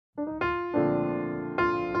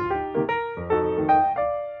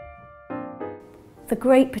The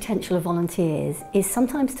great potential of volunteers is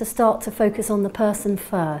sometimes to start to focus on the person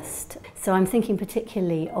first. So I'm thinking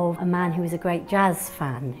particularly of a man who was a great jazz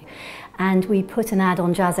fan, and we put an ad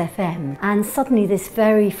on Jazz FM, and suddenly this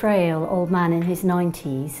very frail old man in his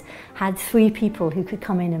 90s had 3 people who could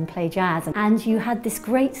come in and play jazz, and you had this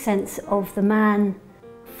great sense of the man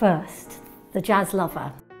first, the jazz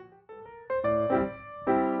lover.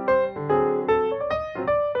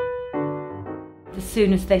 As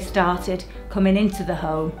soon as they started coming into the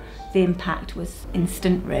home, the impact was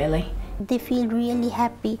instant, really. They feel really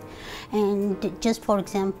happy, and just for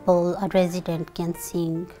example, a resident can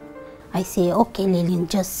sing. I say, okay Lillian,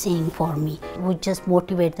 just sing for me. We just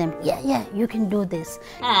motivate them, yeah, you can do this.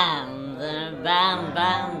 And the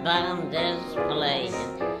band is playing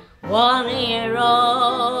one of your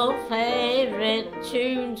old favourite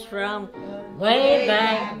tunes from way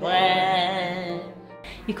back when.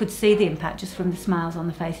 You could see the impact just from the smiles on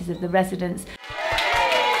the faces of the residents.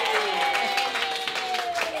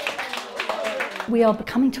 We are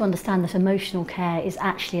coming to understand that emotional care is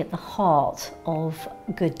actually at the heart of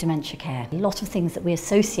good dementia care. A lot of things that we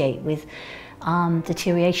associate with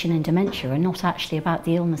deterioration in dementia are not actually about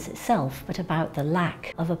the illness itself, but about the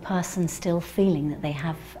lack of a person still feeling that they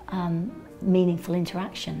have meaningful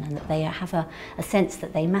interaction and that they have a sense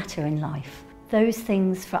that they matter in life. Those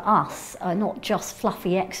things for us are not just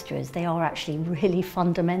fluffy extras, they are actually really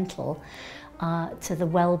fundamental to the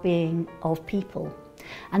well-being of people.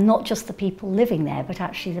 And not just the people living there, but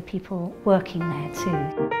actually the people working there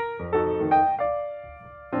too.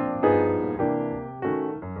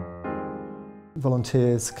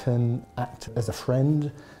 Volunteers can act as a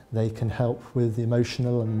friend, they can help with the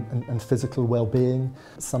emotional and physical well-being.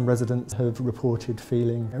 Some residents have reported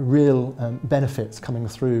feeling real benefits coming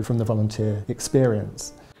through from the volunteer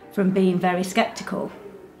experience. From being very sceptical,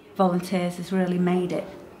 volunteers has really made it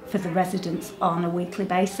for the residents on a weekly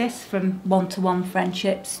basis, from one-to-one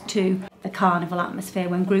friendships to the carnival atmosphere.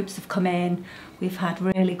 When groups have come in, we've had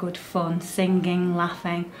really good fun, singing,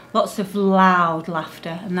 laughing, lots of loud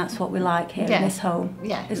laughter, and that's what we like here in this home.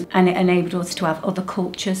 And it enabled us to have other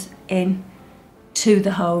cultures in to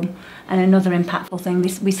the home. And another impactful thing,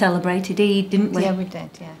 we celebrated Eid, didn't we? Yeah, we did,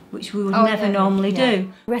 yeah. Which we would never normally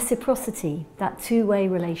do. Reciprocity, that two-way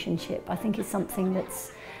relationship, I think is something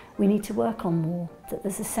that's we need to work on more, that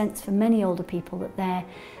there's a sense for many older people that they're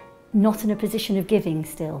not in a position of giving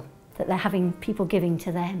still, that they're having people giving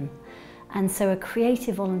to them. And so a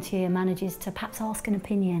creative volunteer manages to perhaps ask an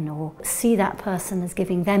opinion or see that person as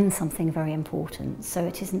giving them something very important, so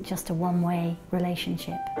it isn't just a one-way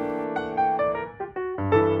relationship.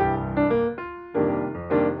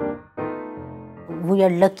 We are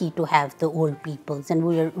lucky to have the old peoples, and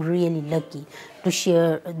we are really lucky to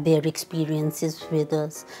share their experiences with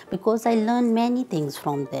us, because I learn many things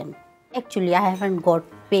from them. Actually, I haven't got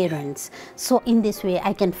parents, so in this way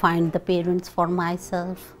I can find the parents for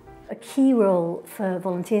myself. A key role for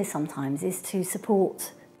volunteers sometimes is to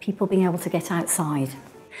support people being able to get outside.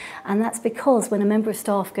 And that's because when a member of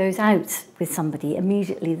staff goes out with somebody,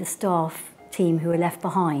 immediately the staff team who are left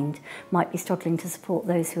behind might be struggling to support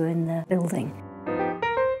those who are in the building.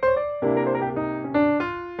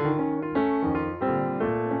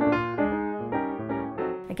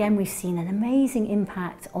 Again, we've seen an amazing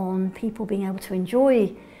impact on people being able to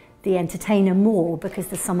enjoy the entertainer more because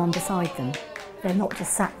there's someone beside them. They're not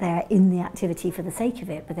just sat there in the activity for the sake of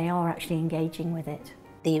it, but they are actually engaging with it.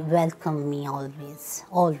 They welcome me always,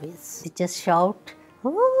 always. They just shout,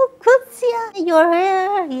 "Oh, Kutsia, you're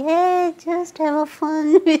here, yeah, just have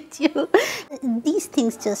fun with you." These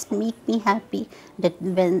things just make me happy, that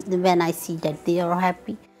when I see that they are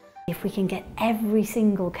happy. If we can get every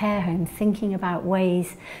single care home thinking about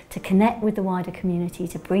ways to connect with the wider community,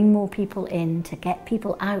 to bring more people in, to get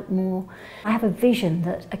people out more. I have a vision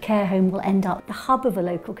that a care home will end up the hub of a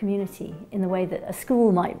local community in the way that a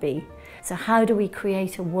school might be. So how do we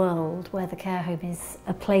create a world where the care home is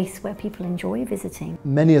a place where people enjoy visiting?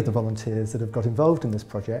 Many of the volunteers that have got involved in this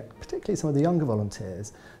project, particularly some of the younger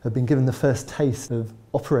volunteers, have been given the first taste of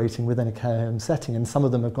operating within a care home setting, and some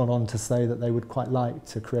of them have gone on to say that they would quite like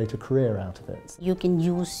to create a career out of it. You can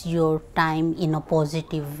use your time in a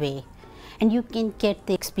positive way, and you can get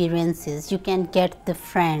the experiences, you can get the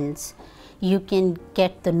friends, you can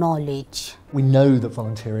get the knowledge. We know that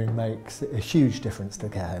volunteering makes a huge difference to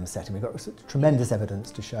the care home setting. We've got tremendous evidence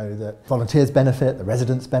to show that volunteers benefit, the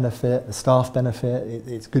residents benefit, the staff benefit,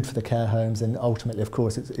 it's good for the care homes, and ultimately, of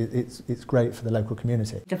course, it's great for the local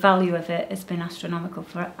community. The value of it has been astronomical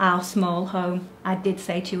for our small home. I did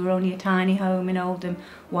say to you, we're only a tiny home in Oldham,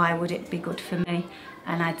 why would it be good for me?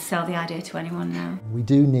 and I'd sell the idea to anyone now. We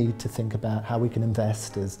do need to think about how we can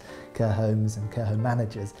invest as care homes and care home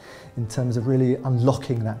managers in terms of really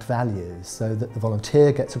unlocking that value so that the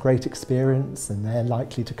volunteer gets a great experience and they're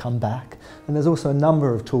likely to come back. And there's also a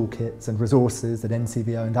number of toolkits and resources that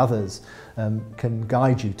NCVO and others can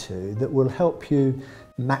guide you to that will help you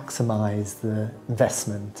maximise the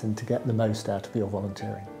investment and to get the most out of your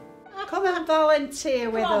volunteering. Come and volunteer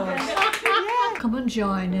with us. Come and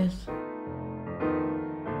join us.